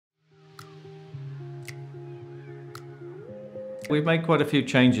We've made quite a few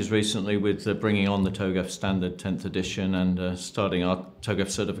changes recently with bringing on the TOGAF Standard 10th edition and starting our TOGAF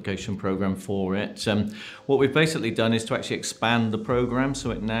certification program for it. What we've basically done is to actually expand the program,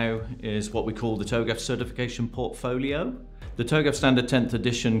 so it now is what we call the TOGAF certification portfolio. The TOGAF Standard 10th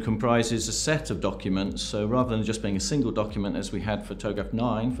edition comprises a set of documents, so rather than just being a single document as we had for TOGAF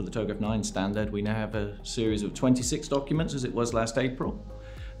 9, for the TOGAF 9 standard, we now have a series of 26 documents as it was last April.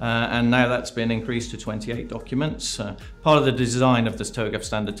 And now that's been increased to 28 documents. Part of the design of this TOGAF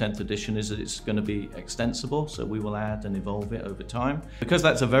Standard 10th edition is that it's going to be extensible, so we will add and evolve it over time. Because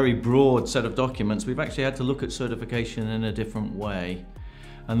that's a very broad set of documents, we've actually had to look at certification in a different way.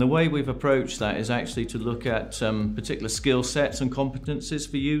 And the way we've approached that is actually to look at particular skill sets and competencies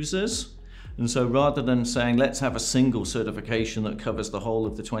for users. And so rather than saying, let's have a single certification that covers the whole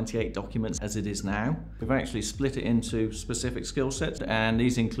of the 28 documents as it is now, we've actually split it into specific skill sets. And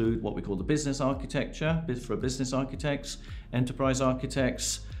these include what we call the business architecture for business architects, enterprise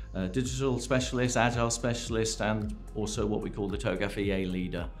architects, digital specialists, agile specialists, and also what we call the TOGAF EA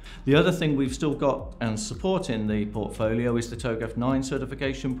leader. The other thing we've still got and support in the portfolio is the TOGAF 9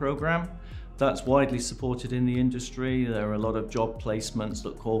 certification program. That's widely supported in the industry. There are a lot of job placements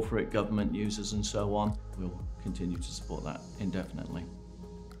that call for it, government users and so on. We'll continue to support that indefinitely.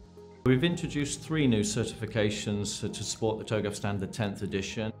 We've introduced 3 new certifications to support the TOGAF Standard 10th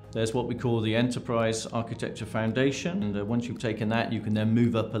edition. There's what we call the Enterprise Architecture Foundation, and once you've taken that, you can then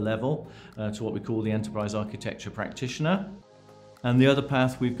move up a level to what we call the Enterprise Architecture Practitioner. And the other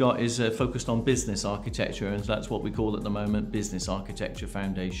path we've got is focused on business architecture, and that's what we call at the moment Business Architecture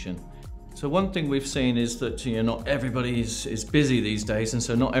Foundation. So one thing we've seen is that not everybody is busy these days, and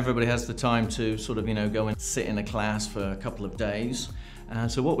so not everybody has the time to sort of go and sit in a class for a couple of days.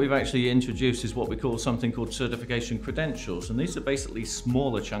 So what we've actually introduced is what we call something called certification credentials, and these are basically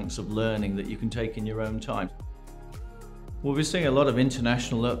smaller chunks of learning that you can take in your own time. Well, we're seeing a lot of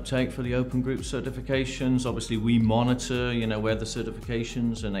international uptake for the open group certifications. Obviously, we monitor, where the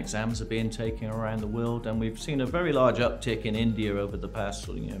certifications and exams are being taken around the world, and we've seen a very large uptick in India over the past,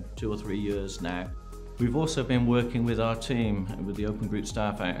 2 or 3 years now. We've also been working with our team, with the open group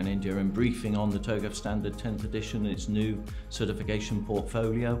staff out in India, and briefing on the TOGAF Standard 10th edition, its new certification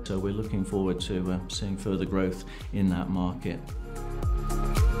portfolio. So we're looking forward to seeing further growth in that market.